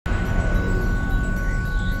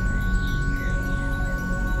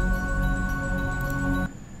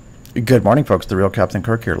Good morning, folks. The real Captain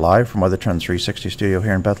Kirk here, live from Weather Trends 360 studio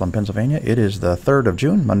here in Bethlehem, Pennsylvania. It is the 3rd of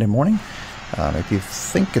June, Monday morning. If you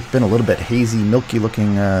think it's been a little bit hazy,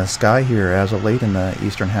 milky-looking sky here as of late in the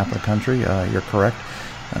eastern half of the country, you're correct.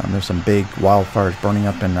 There's some big wildfires burning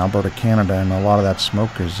up in Alberta, Canada, and a lot of that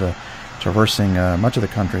smoke is traversing much of the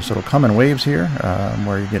country. So it'll come in waves here,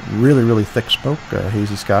 where you get really, really thick smoke,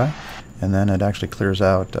 hazy sky, and then it actually clears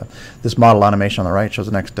out. This model animation on the right shows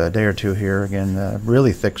the next day or two here. Again,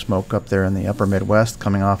 really thick smoke up there in the upper Midwest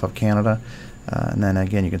coming off of Canada. And then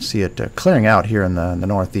again, you can see it clearing out here in the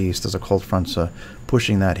northeast as the cold front's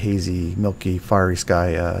pushing that hazy, milky, fiery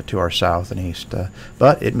sky to our south and east.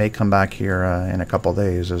 But it may come back here in a couple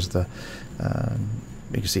days as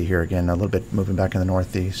you can see here again a little bit moving back in the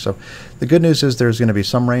northeast. So the good news is there's going to be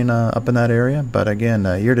some rain up in that area, but again,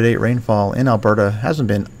 year-to-date rainfall in Alberta hasn't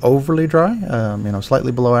been overly dry,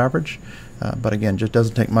 slightly below average. But again, just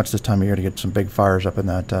doesn't take much this time of year to get some big fires up in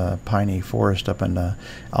that piney forest up in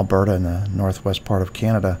Alberta in the northwest part of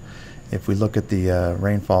Canada. If we look at the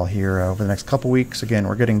rainfall here over the next couple weeks, again,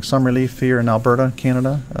 we're getting some relief here in Alberta,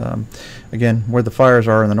 Canada. Again, where the fires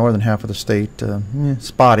are in the northern half of the state,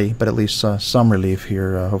 spotty, but at least some relief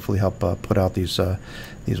here. Hopefully help put out these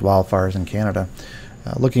wildfires in Canada.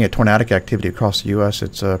 Looking at tornadic activity across the U.S.,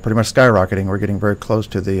 it's pretty much skyrocketing. We're getting very close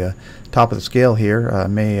to the top of the scale here.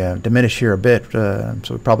 May diminish here a bit, so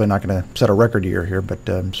we're probably not going to set a record year here, but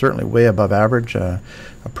certainly way above average,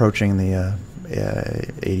 approaching the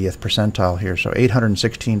 80th percentile here. So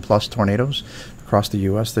 816 plus tornadoes across the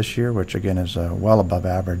U.S. this year, which again is well above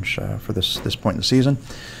average for this point in the season.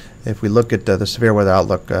 If we look at the severe weather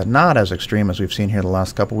outlook, not as extreme as we've seen here the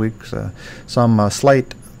last couple weeks. Some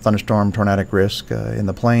slight thunderstorm tornadic risk in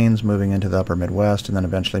the plains, moving into the upper Midwest, and then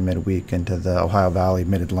eventually midweek into the Ohio Valley,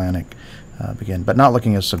 mid-Atlantic again, but not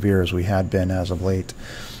looking as severe as we had been as of late.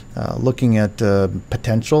 Looking at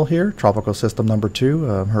potential here, tropical system number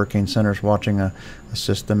 2. Hurricane Center's watching a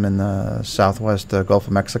system in the southwest Gulf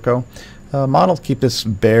of Mexico. Models keep this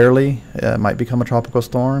barely, might become a tropical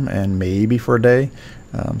storm, and maybe for a day.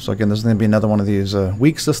 So again, this is going to be another one of these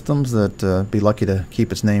weak systems that be lucky to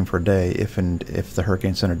keep its name for a day if the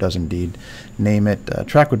Hurricane Center does indeed name it.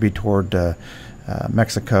 Track would be toward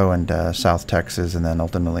Mexico and South Texas, and then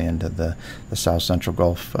ultimately into the South Central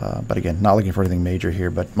Gulf. But again, not looking for anything major here,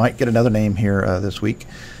 but might get another name here this week.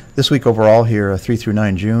 This week overall here, 3 through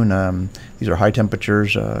 9 June, these are high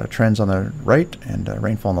temperatures, trends on the right, and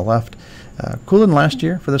rainfall on the left. Cooler than last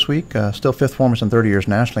year for this week, still 5th warmest in 30 years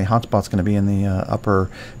nationally. Hotspot's going to be in the upper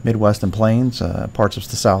Midwest and Plains, parts of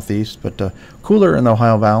the southeast, but cooler in the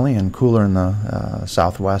Ohio Valley and cooler in the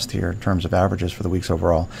southwest here in terms of averages for the weeks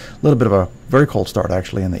overall. A little bit of a very cold start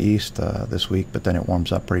actually in the east this week, but then it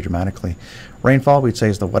warms up pretty dramatically. Rainfall, we'd say,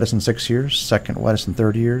 is the wettest in 6 years, second wettest in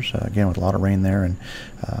 30 years, again with a lot of rain there, and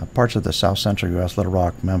parts of the south central U.S., Little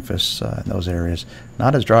Rock, Memphis, in those areas.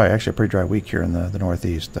 Not as dry, actually a pretty dry week here in the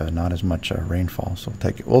northeast, not as much rainfall, so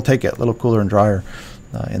we'll take it a little cooler and drier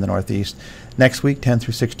in the northeast. Next week, 10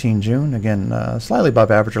 through 16 June, again slightly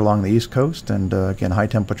above average along the east coast, and again high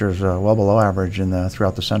temperatures well below average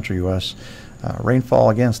throughout the central U.S.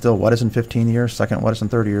 Rainfall, again, still wettest in 15 years, second wettest in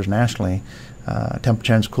 30 years nationally.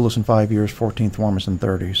 Temperature coolest in 5 years, 14th warmest in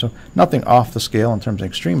 30. So nothing off the scale in terms of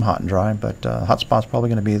extreme hot and dry, but hot spot's probably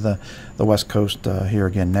going to be the west coast here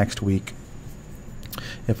again next week.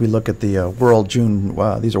 If we look at the world June,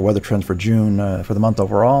 these are weather trends for June for the month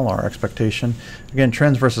overall, our expectation. Again,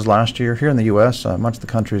 trends versus last year. Here in the U.S., much of the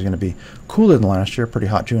country is going to be cooler than last year, pretty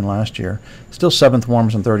hot June last year. Still 7th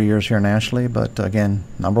warmest in 30 years here nationally, but again,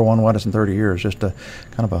 number 1 wettest in 30 years, just a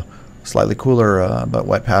kind of a slightly cooler but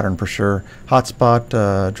wet pattern for sure. Hot spot,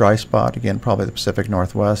 dry spot, again, probably the Pacific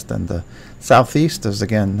Northwest, and the southeast is,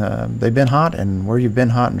 again, they've been hot, and where you've been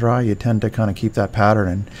hot and dry, you tend to kind of keep that pattern.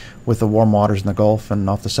 And with the warm waters in the Gulf and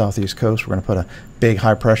off the southeast coast, we're going to put a big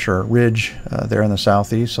high pressure ridge there in the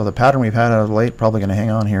southeast. So the pattern we've had out of late probably going to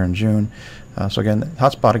hang on here in June. So again,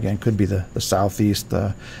 hot spot again could be the southeast.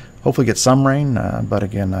 Hopefully get some rain, but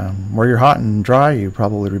again, where you're hot and dry, you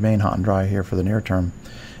probably remain hot and dry here for the near term.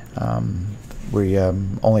 We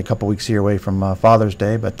only a couple weeks here away from Father's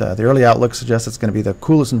Day, but the early outlook suggests it's going to be the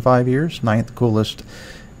coolest in 5 years, 9th coolest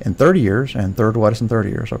in 30 years, and 3rd wettest in 30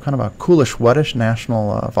 years. So kind of a coolish, wettish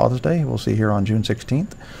National Father's Day we'll see here on June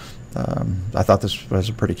 16th. I thought this was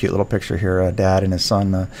a pretty cute little picture here, a dad and his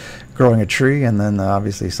son growing a tree, and then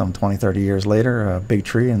obviously some 20, 30 years later, a big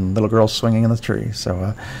tree and little girls swinging in the tree.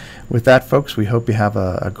 So with that, folks, we hope you have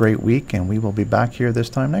a great week, and we will be back here this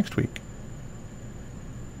time next week.